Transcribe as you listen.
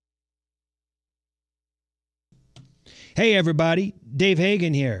Hey everybody, Dave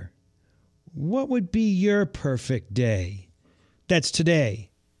Hagan here. What would be your perfect day? That's today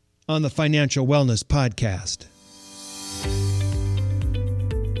on the Financial Wellness Podcast.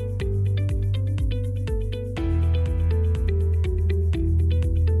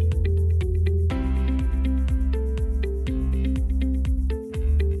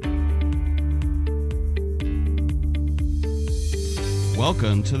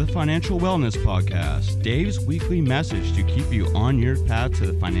 Welcome to the Financial Wellness Podcast, Dave's weekly message to keep you on your path to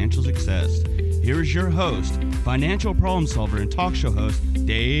the financial success. Here is your host, financial problem solver and talk show host,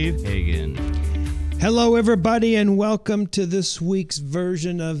 Dave Hagan. Hello, everybody, and welcome to this week's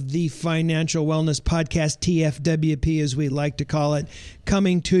version of the Financial Wellness Podcast, TFWP, as we like to call it,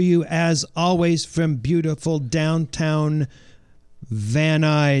 coming to you, as always, from beautiful downtown Van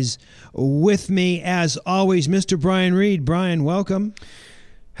Nuys. With me, as always, Mr. Brian Reed. Brian, welcome.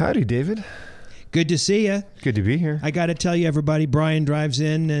 Howdy, David. Good to see you. Good to be here. I got to tell you, everybody, Brian drives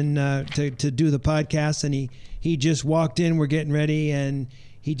in and to do the podcast, and he just walked in. We're getting ready, and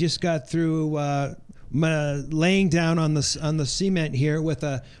he just got through laying down on the cement here with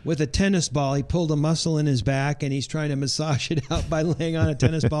a tennis ball. He pulled a muscle in his back, and he's trying to massage it out by laying on a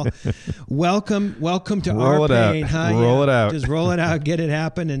tennis ball. Welcome to roll our pain. Roll it out. Just roll it out, get it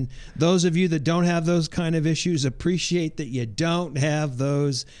happen. And those of you that don't have those kind of issues, appreciate that you don't have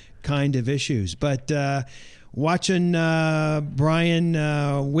those kind of issues. But watching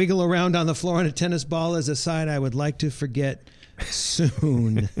Brian wiggle around on the floor on a tennis ball is a sight I would like to forget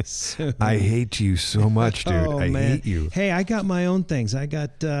soon. I hate you so much, dude. Oh, I hate you. Hey, I got my own things. I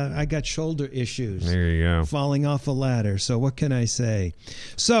got shoulder issues. There you go. Falling off a ladder. So what can I say?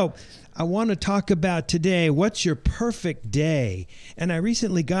 So I want to talk about today, what's your perfect day? And I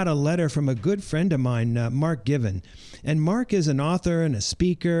recently got a letter from a good friend of mine, Mark Given. And Mark is an author and a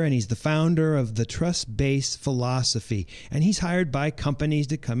speaker, and he's the founder of the Trust-Based Philosophy. And he's hired by companies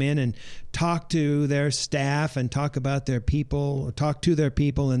to come in and talk to their staff and talk to their people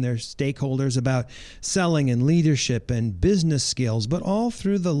and their stakeholders about selling and leadership and business skills, but all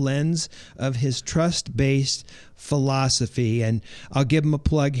through the lens of his trust-based philosophy. And I'll give him a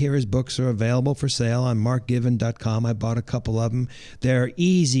plug here. His books are available for sale on markgiven.com. I bought a couple of them. They're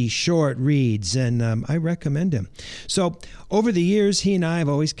easy, short reads, and I recommend him. So over the years, he and I have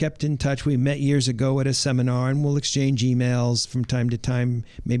always kept in touch. We met years ago at a seminar, and we'll exchange emails from time to time,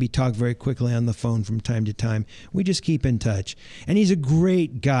 maybe talk very quickly on the phone from time to time. We just keep in touch. And he's a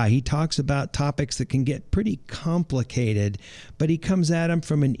great guy. He talks about topics that can get pretty complicated, but he comes at them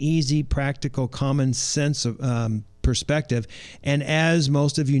from an easy, practical, common sense perspective. And as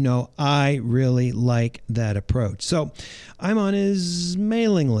most of you know, I really like that approach. So I'm on his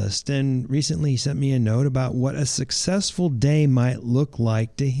mailing list, and recently he sent me a note about what a successful day might look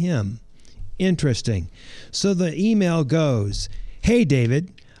like to him. Interesting. So the email goes, "Hey,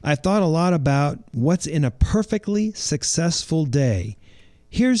 David, I've thought a lot about what's in a perfectly successful day.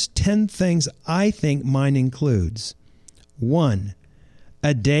 Here's 10 things I think mine includes. 1,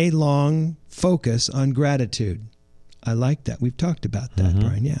 a day-long focus on gratitude." I like that. We've talked about that,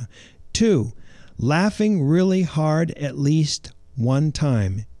 Brian. Yeah. 2, laughing really hard at least one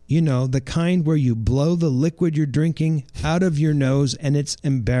time. You know, the kind where you blow the liquid you're drinking out of your nose and it's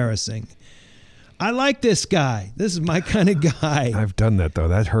embarrassing. I like this guy. This is my kind of guy. I've done that, though.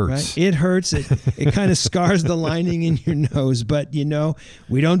 That hurts. Right? It hurts. It kind of scars the lining in your nose. But, you know,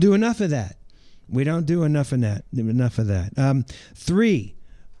 we don't do enough of that. We don't do enough of that. 3,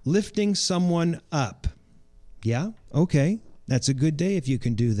 lifting someone up. Yeah, okay. That's a good day if you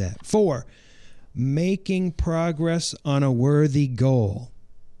can do that. 4, making progress on a worthy goal.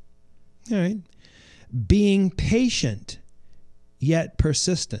 All right. Being patient, yet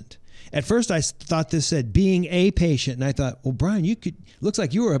persistent. At first, I thought this said being a patient, and I thought, well, Brian, looks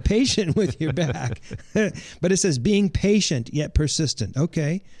like you were a patient with your back. But it says being patient, yet persistent.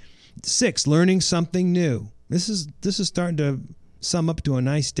 Okay. 6, learning something new. This is starting to sum up to a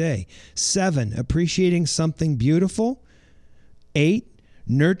nice day. 7, appreciating something beautiful. 8,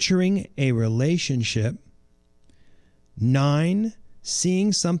 nurturing a relationship. 9,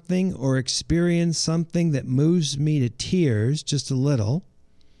 seeing something or experience something that moves me to tears just a little.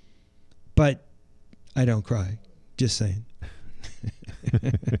 But I don't cry. Just saying.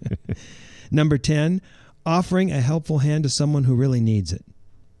 Number 10, offering a helpful hand to someone who really needs it.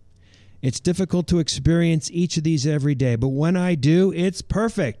 It's difficult to experience each of these every day, but when I do, it's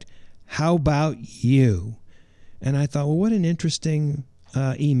perfect. How about you? And I thought, well, what an interesting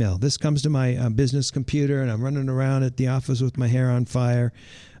email. This comes to my business computer, and I'm running around at the office with my hair on fire,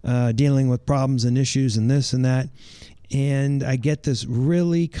 dealing with problems and issues and this and that. And I get this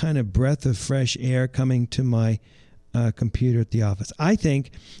really kind of breath of fresh air coming to my computer at the office. I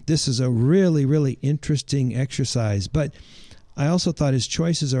think this is a really, really interesting exercise, but I also thought his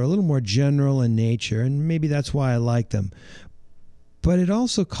choices are a little more general in nature, and maybe that's why I like them. But it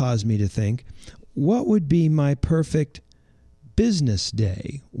also caused me to think, what would be my perfect business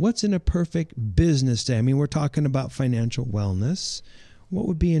day? What's in a perfect business day? I mean, we're talking about financial wellness. What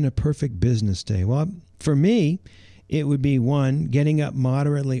would be in a perfect business day? Well, for me, it would be 1, getting up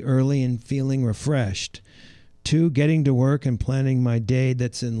moderately early and feeling refreshed. 2, getting to work and planning my day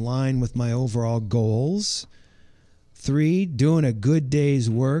that's in line with my overall goals. 3, doing a good day's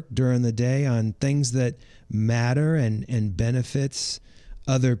work during the day on things that matter and benefits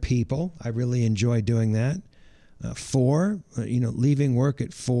other people. I really enjoy doing that. 4, leaving work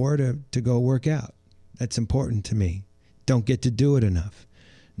at 4 to go work out. That's important to me. Don't get to do it enough.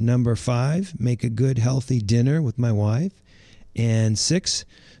 Number 5, make a good, healthy dinner with my wife. And 6,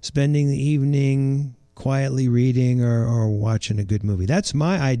 spending the evening quietly reading or watching a good movie. That's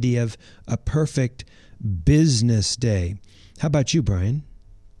my idea of a perfect business day. How about you, Brian?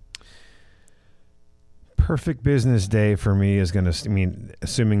 Perfect business day for me is going to,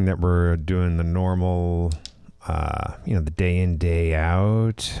 assuming that we're doing the normal, the day in, day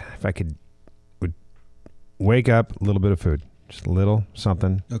out, if I would wake up, a little bit of food, just a little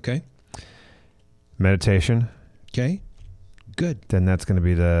something. Okay. Meditation. Okay. Good. Then that's going to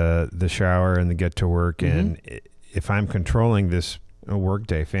be the shower and the get to work. Mm-hmm. And if I'm controlling this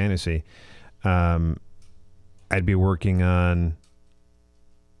workday fantasy, I'd be working on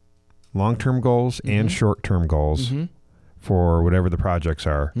long-term goals and short-term goals for whatever the projects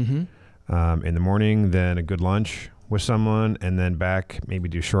are. Mm-hmm. In the morning, then a good lunch with someone, and then back, maybe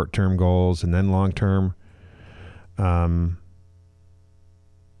do short-term goals and then long-term. And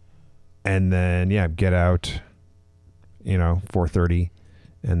then, get out, 4:30,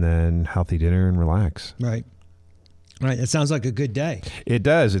 and then healthy dinner and relax. Right. Right. It sounds like a good day. It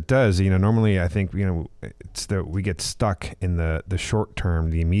does. Normally I think, it's that we get stuck in the short term,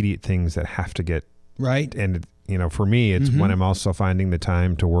 the immediate things that have to get right. And, for me, it's when I'm also finding the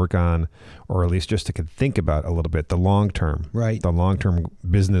time to work on, or at least just to think about a little bit, the long term, right? The long-term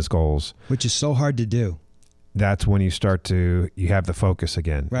business goals, which is so hard to do. That's when you have the focus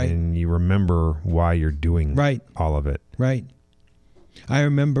again, right? And you remember why you're doing all of it. Right. I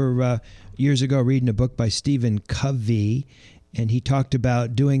remember years ago reading a book by Stephen Covey, and he talked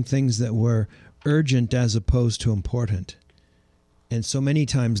about doing things that were urgent as opposed to important. And so many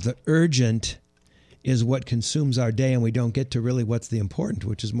times the urgent is what consumes our day, and we don't get to really what's the important,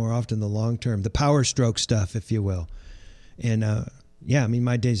 which is more often the long term, the power stroke stuff, if you will. And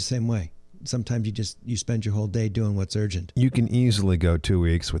my day's the same way. Sometimes you spend your whole day doing what's urgent. You can easily go 2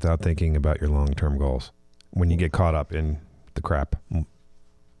 weeks without thinking about your long-term goals when you get caught up in the crap. Well,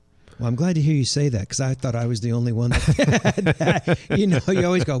 I'm glad to hear you say that, because I thought I was the only one that had that. You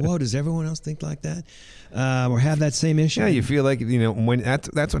always go, whoa, does everyone else think like that? Or have that same issue? Yeah, you feel like, when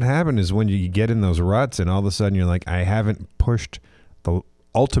that's what happened is when you get in those ruts and all of a sudden you're like, I haven't pushed the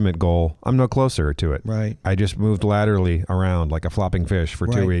ultimate goal. I'm no closer to it. Right. I just moved laterally around like a flopping fish for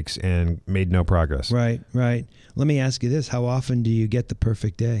 2 weeks and made no progress. Right. Let me ask you this. How often do you get the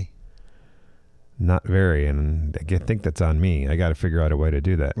perfect day? Not very, and I think that's on me. I got to figure out a way to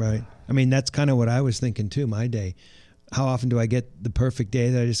do that. Right. I mean, that's kind of what I was thinking too, my day. How often do I get the perfect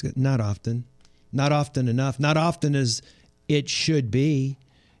day that I just get? Not often. Not often enough. Not often as it should be.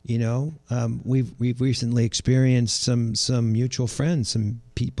 We've recently experienced some mutual friends, some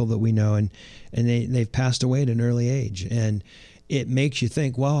people that we know, and they've passed away at an early age. And it makes you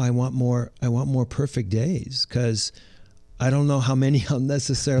think, wow, I want more perfect days, because I don't know how many I'll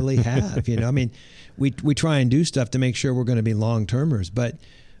necessarily have. We try and do stuff to make sure we're going to be long termers, but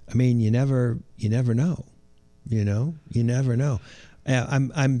I mean, you never know. You never know.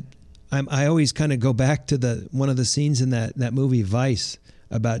 I always kind of go back to one of the scenes in that movie Vice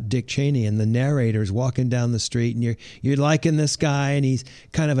about Dick Cheney, and the narrator's walking down the street, and you're liking this guy, and he's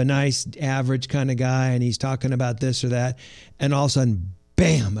kind of a nice, average kind of guy, and he's talking about this or that, and all of a sudden,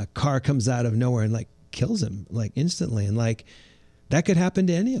 bam, a car comes out of nowhere and kills him instantly, and that could happen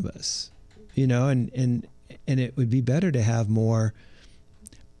to any of us, and it would be better to have more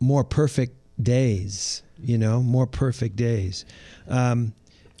perfect days, more perfect days.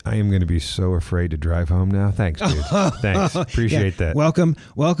 I am going to be so afraid to drive home now. Thanks, dude. Thanks. Appreciate that.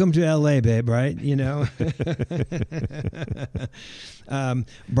 Welcome to LA, babe, right?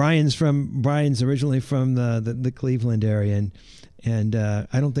 Brian's originally from the Cleveland area, and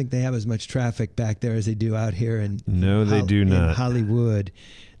I don't think they have as much traffic back there as they do out here they do not. In Hollywood.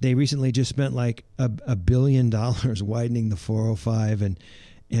 They recently just spent $1 billion widening the 405,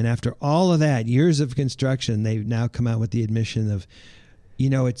 And after all of that, years of construction, they've now come out with the admission of,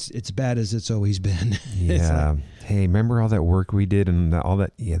 it's bad as it's always been. Yeah. Hey, remember all that work we did and all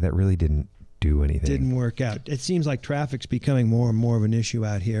that? Yeah, that really didn't do anything. Didn't work out. It seems like traffic's becoming more and more of an issue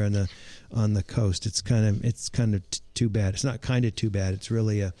out here on the coast. It's kind of too bad. It's not kind of too bad. It's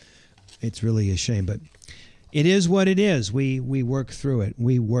really a shame, but it is what it is. We work through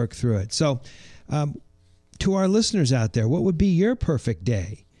it. So, to our listeners out there, what would be your perfect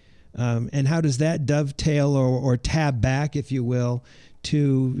day? And how does that dovetail or tab back, if you will,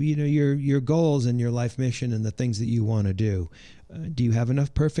 to your goals and your life mission and the things that you want to do? Do you have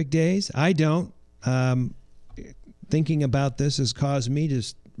enough perfect days? I don't. Thinking about this has caused me to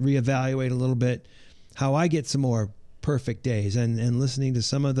reevaluate a little bit how I get some more perfect days, and listening to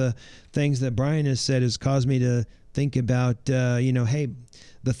some of the things that Brian has said has caused me to think about, hey,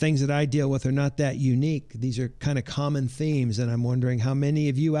 the things that I deal with are not that unique. These are kind of common themes, and I'm wondering how many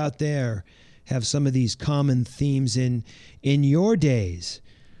of you out there have some of these common themes in your days.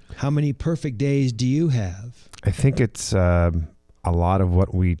 How many perfect days do you have? I think it's a lot of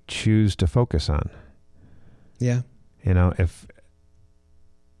what we choose to focus on. Yeah.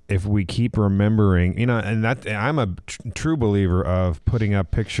 If we keep remembering, and that I'm a true believer of putting up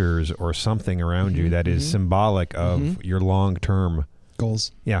pictures or something around you that is symbolic of your long-term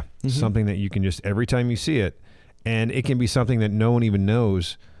goals. Yeah. Something that you can just, every time you see it, and it can be something that no one even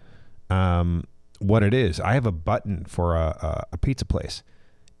knows what it is. I have a button for a pizza place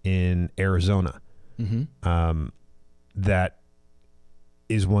in Arizona that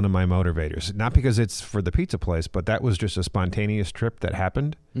is one of my motivators. Not because it's for the pizza place, but that was just a spontaneous trip that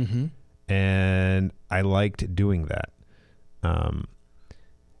happened. And I liked doing that. And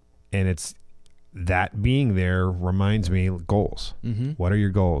it's that being there reminds me goals. What are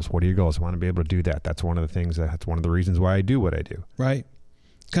your goals? What are your goals? I want to be able to do that. That's one of the things, that's one of the reasons why I do what I do. Right.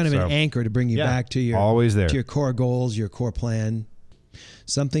 Kind of an anchor to bring you back to your, always there. To your core goals, your core plan.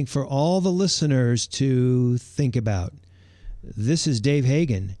 Something for all the listeners to think about. This is Dave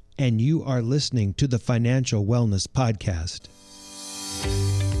Hagan, and you are listening to the Financial Wellness Podcast.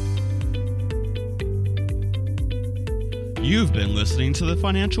 You've been listening to the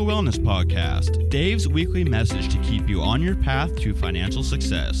Financial Wellness Podcast, Dave's weekly message to keep you on your path to financial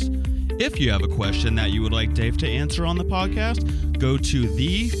success. If you have a question that you would like Dave to answer on the podcast, go to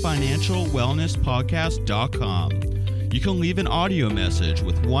thefinancialwellnesspodcast.com. You can leave an audio message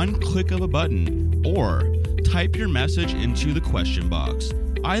with one click of a button, or type your message into the question box.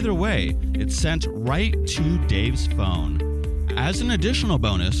 Either way, it's sent right to Dave's phone. As an additional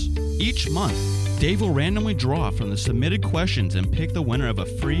bonus, each month, Dave will randomly draw from the submitted questions and pick the winner of a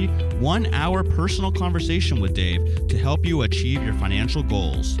free 1-hour personal conversation with Dave to help you achieve your financial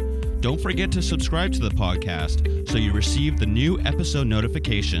goals. Don't forget to subscribe to the podcast so you receive the new episode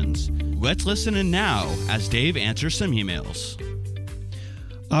notifications. Let's listen in now as Dave answers some emails.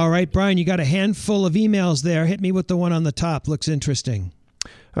 All right, Brian, you got a handful of emails there. Hit me with the one on the top. Looks interesting.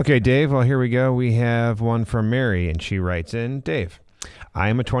 Okay, Dave. Well, here we go. We have one from Mary, and she writes in, Dave, I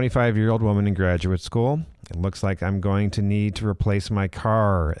am a 25-year-old woman in graduate school. It looks like I'm going to need to replace my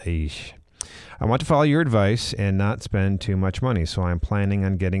car. Eesh. I want to follow your advice and not spend too much money, so I'm planning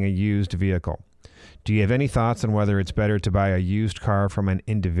on getting a used vehicle. Do you have any thoughts on whether it's better to buy a used car from an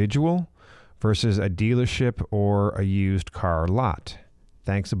individual versus a dealership or a used car lot?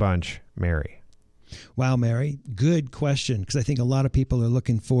 Thanks a bunch, Mary. Wow, Mary. Good question, because I think a lot of people are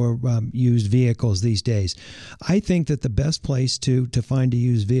looking for used vehicles these days. I think that the best place to find a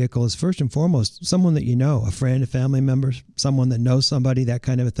used vehicle is first and foremost someone that you know, a friend, a family member, someone that knows somebody, that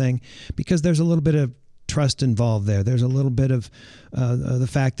kind of a thing, because there's a little bit of trust involved there. There's a little bit of the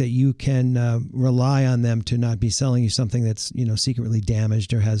fact that you can rely on them to not be selling you something that's, secretly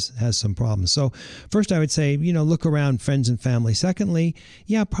damaged or has some problems. So first I would say, look around friends and family. Secondly,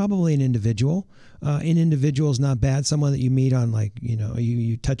 probably an individual. An individual is not bad. Someone that you meet on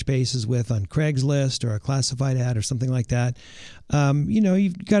you touch bases with on Craigslist or a classified ad or something like that.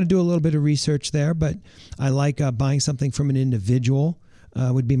 You've got to do a little bit of research there, but I like buying something from an individual.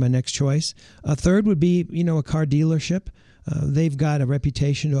 Would be my next choice. A third would be, a car dealership. They've got a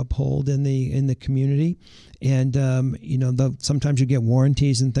reputation to uphold in the community, and sometimes you get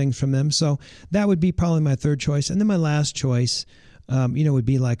warranties and things from them. So that would be probably my third choice. And then my last choice, would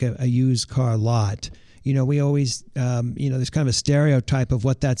be like a used car lot. we always, there's kind of a stereotype of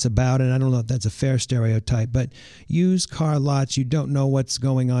what that's about, and I don't know if that's a fair stereotype, but used car lots, you don't know what's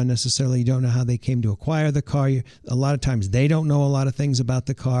going on necessarily. You don't know how they came to acquire the car. A lot of times they don't know a lot of things about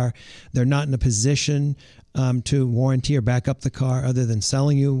the car. They're not in a position to warranty or back up the car other than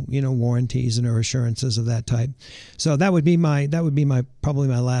selling you, warranties and or assurances of that type. So that would be probably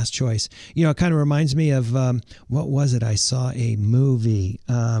my last choice. It kind of reminds me of, what was it? I saw a movie.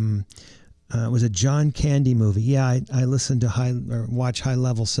 It was a John Candy movie. Yeah, I listened to watch High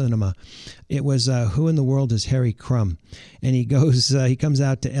Level Cinema. It was Who in the World is Harry Crumb? And he comes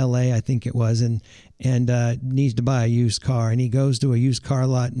out to L.A., I think it was, and needs to buy a used car. And he goes to a used car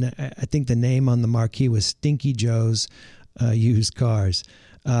lot, and I think the name on the marquee was Stinky Joe's Used Cars.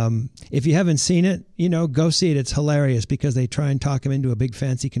 If you haven't seen it, go see it. It's hilarious because they try and talk him into a big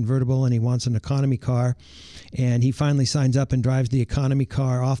fancy convertible, and he wants an economy car. And he finally signs up and drives the economy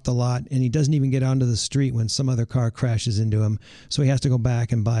car off the lot, and he doesn't even get onto the street when some other car crashes into him. So he has to go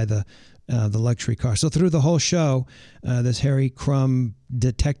back and buy the luxury car. So through the whole show, this Harry Crumb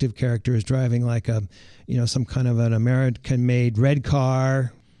detective character is driving like some kind of an American-made red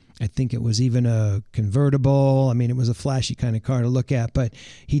car. I think it was even a convertible. I mean, it was a flashy kind of car to look at, but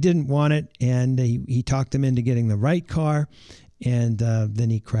he didn't want it, and he talked him into getting the right car. And then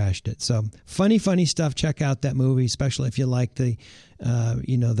he crashed it. So funny stuff. Check out that movie, especially if you like the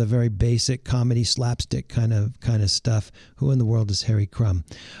very basic comedy slapstick kind of stuff. Who in the world is Harry Crumb?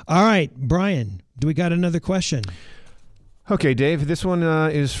 All right, Brian, do we got another question? Okay, Dave, this one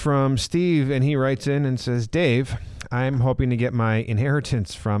is from Steve, and he writes in and says, Dave, I'm hoping to get my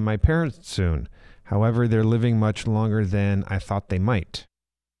inheritance from my parents soon. However, they're living much longer than I thought they might.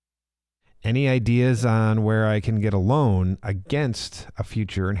 Any ideas on where I can get a loan against a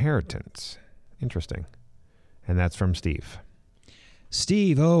future inheritance? Interesting. And that's from Steve.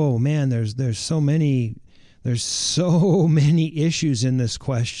 Steve, oh man, there's so many issues in this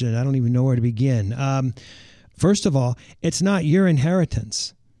question. I don't even know where to begin. First of all, it's not your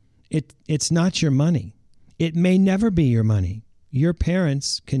inheritance. It's not your money. It may never be your money. Your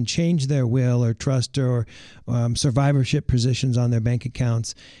parents can change their will or trust or survivorship positions on their bank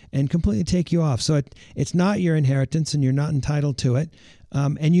accounts and completely take you off. So it's not your inheritance, and you're not entitled to it,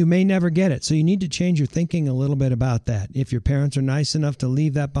 and you may never get it. So you need to change your thinking a little bit about that. If your parents are nice enough to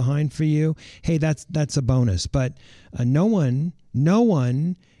leave that behind for you, hey, that's a bonus. But no one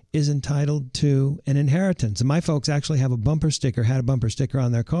is entitled to an inheritance. And my folks actually had a bumper sticker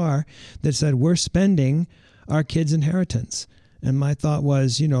on their car that said, "We're spending our kids' inheritance." And my thought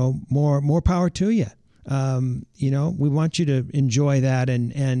was, more power to you. We want you to enjoy that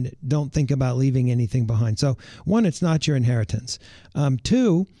and don't think about leaving anything behind. So one, it's not your inheritance.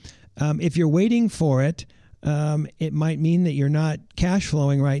 Two, if you're waiting for it, it might mean that you're not cash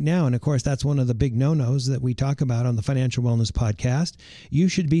flowing right now. And of course, that's one of the big no-nos that we talk about on the Financial Wellness Podcast. You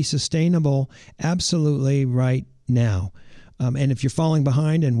should be sustainable absolutely right now. And if you're falling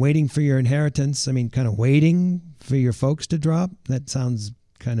behind and waiting for your inheritance, kind of waiting for your folks to drop, that sounds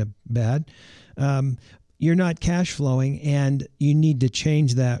kind of bad. You're not cash flowing, and you need to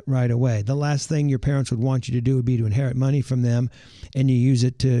change that right away. The last thing your parents would want you to do would be to inherit money from them, and you use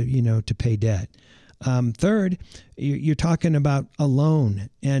it to pay debt. Third, you're talking about a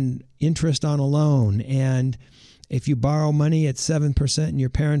loan and interest on a loan. And if you borrow money at 7% and your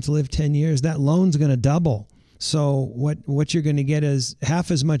parents live 10 years, that loan's going to double. So what you're going to get is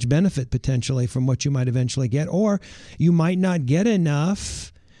half as much benefit potentially from what you might eventually get, or you might not get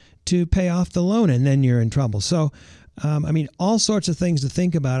enough to pay off the loan, and then you're in trouble. So, all sorts of things to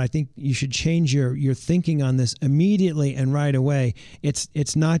think about. I think you should change your thinking on this immediately and right away.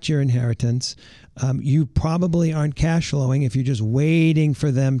 It's not your inheritance. You probably aren't cash flowing if you're just waiting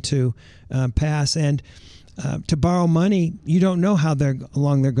for them to pass. And to borrow money, you don't know how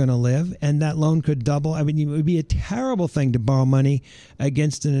long they're going to live, and that loan could double. It would be a terrible thing to borrow money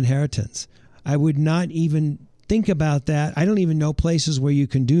against an inheritance. I would not even think about that. I don't even know places where you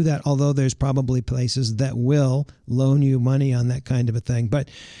can do that, although there's probably places that will loan you money on that kind of a thing. But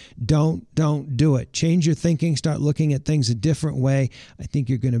don't do it. Change your thinking. Start looking at things a different way. I think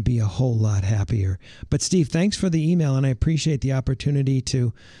you're going to be a whole lot happier. But Steve, thanks for the email, and I appreciate the opportunity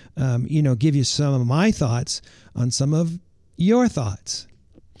to, give you some of my thoughts on some of your thoughts.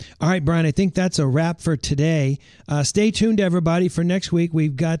 All right, Brian, I think that's a wrap for today. Stay tuned, everybody, for next week.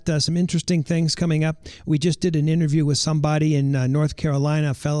 We've got some interesting things coming up. We just did an interview with somebody in North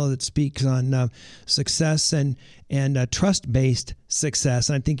Carolina, a fellow that speaks on success and trust-based success.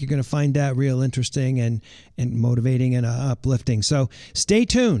 And I think you're going to find that real interesting and motivating and uplifting. So stay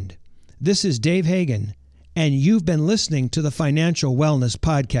tuned. This is Dave Hagan, and you've been listening to the Financial Wellness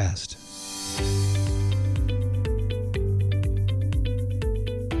Podcast.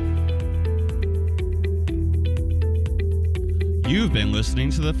 You've been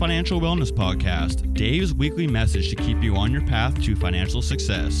listening to the Financial Wellness Podcast, Dave's weekly message to keep you on your path to financial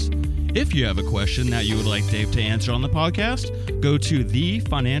success. If you have a question that you would like Dave to answer on the podcast, go to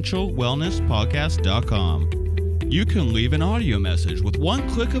thefinancialwellnesspodcast.com. You can leave an audio message with one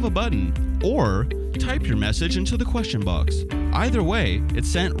click of a button, or type your message into the question box. Either way, it's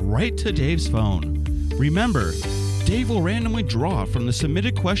sent right to Dave's phone. Remember, Dave will randomly draw from the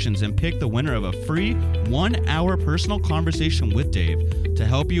submitted questions and pick the winner of a free 1-hour personal conversation with Dave to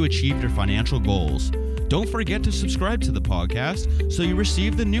help you achieve your financial goals. Don't forget to subscribe to the podcast so you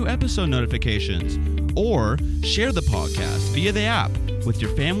receive the new episode notifications, or share the podcast via the app with your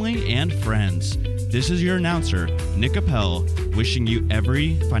family and friends. This is your announcer, Nick Appel, wishing you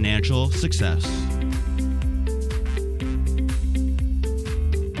every financial success.